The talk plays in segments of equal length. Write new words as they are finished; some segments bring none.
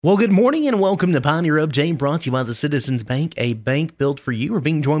Well, good morning and welcome to Pioneer Update, brought to you by the Citizens Bank, a bank built for you. We're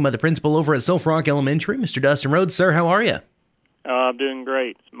being joined by the principal over at Sulphur Rock Elementary, Mr. Dustin Rose. Sir, how are you? I'm doing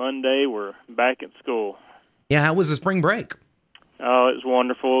great. It's Monday. We're back at school. Yeah, how was the spring break? Oh, it's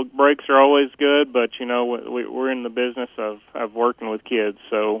wonderful. Breaks are always good, but, we're in the business of working with kids,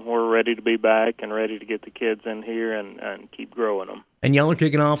 so we're ready to be back and ready to get the kids in here and keep growing them. And y'all are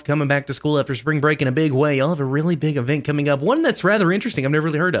kicking off, coming back to school after spring break in a big way. Y'all have a really big event coming up, one that's rather interesting I've never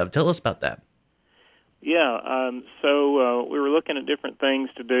really heard of. Tell us about that. Yeah, so we were looking at different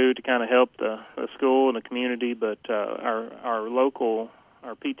things to do to kind of help the school and the community, but our local,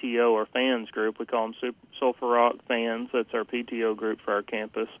 our PTO, our fans group, we call them Sulphur Rock fans. That's our PTO group for our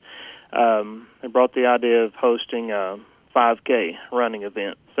campus. They brought the idea of hosting a 5K running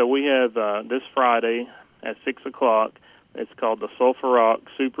event. So we have this Friday at 6 o'clock. It's called the Sulphur Rock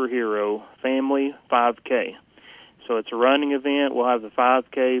Superhero Family 5K. So it's a running event. We'll have the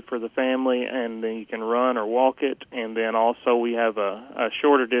 5K for the family, and then you can run or walk it. And then also we have a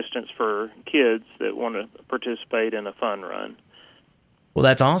shorter distance for kids that want to participate in a fun run. Well,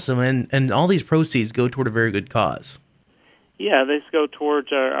 that's awesome, and all these proceeds go toward a very good cause. Yeah, they go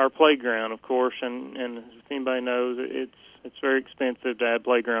towards our playground, of course, and as anybody knows, it's very expensive to add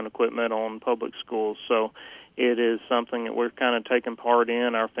playground equipment on public schools. So it is something that we're kind of taking part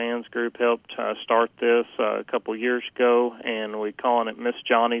in. Our fans group helped start this a couple years ago, and we're calling it Miss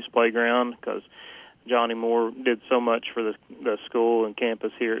Johnny's Playground because Johnny Moore did so much for the school and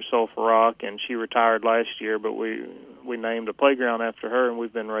campus here at Sulphur Rock, and she retired last year, but we named a playground after her, and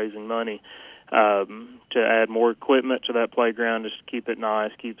we've been raising money to add more equipment to that playground, just to keep it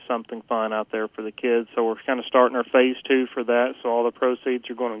nice, keep something fun out there for the kids. So we're kind of starting our phase 2 for that. So all the proceeds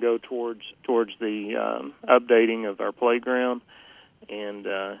are going to go towards the updating of our playground, and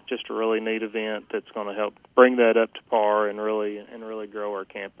just a really neat event that's going to help bring that up to par and really grow our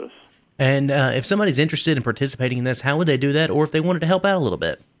campus. And if somebody's interested in participating in this, how would they do that, or if they wanted to help out a little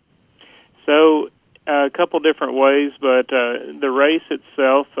bit? So a couple different ways, but the race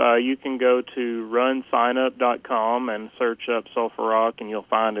itself, you can go to runsignup.com and search up Sulphur Rock, and you'll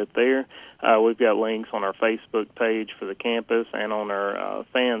find it there. We've got links on our Facebook page for the campus and on our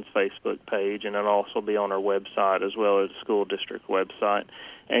fans Facebook page, and it'll also be on our website as well as the school district website.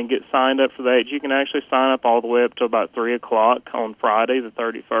 And get signed up for that. You can actually sign up all the way up to about 3 o'clock on Friday the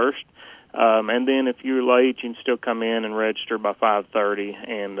 31st. And then if you're late, you can still come in and register by 5:30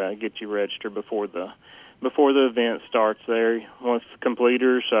 and get you registered before the event starts there. Once the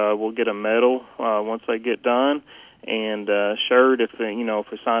completers will get a medal once they get done, and a shirt if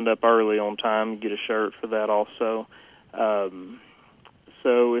we signed up early on time, you get a shirt for that also.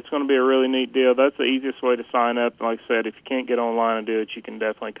 So it's going to be a really neat deal. That's the easiest way to sign up. Like I said, if you can't get online and do it, you can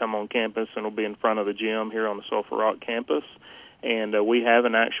definitely come on campus, and it'll be in front of the gym here on the Sulphur Rock campus. And we have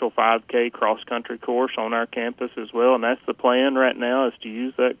an actual 5K cross-country course on our campus as well, and that's the plan right now, is to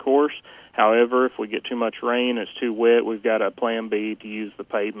use that course. However, if we get too much rain, it's too wet, we've got a plan B to use the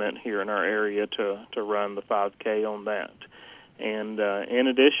pavement here in our area to run the 5K on that. And in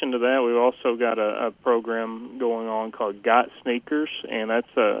addition to that, we've also got a program going on called Got Sneakers, and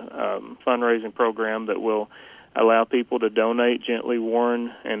that's a fundraising program that will allow people to donate gently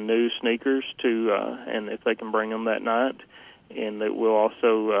worn and new sneakers to, and if they can bring them that night. And that will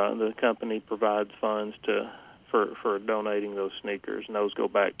also, the company provides funds for donating those sneakers, and those go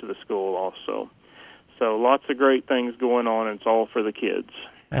back to the school also. So lots of great things going on, and it's all for the kids.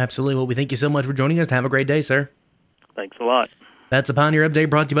 Absolutely. Well, we thank you so much for joining us. Have a great day, sir. Thanks a lot. That's a Pioneer Update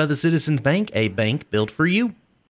brought to you by the Citizens Bank, a bank built for you.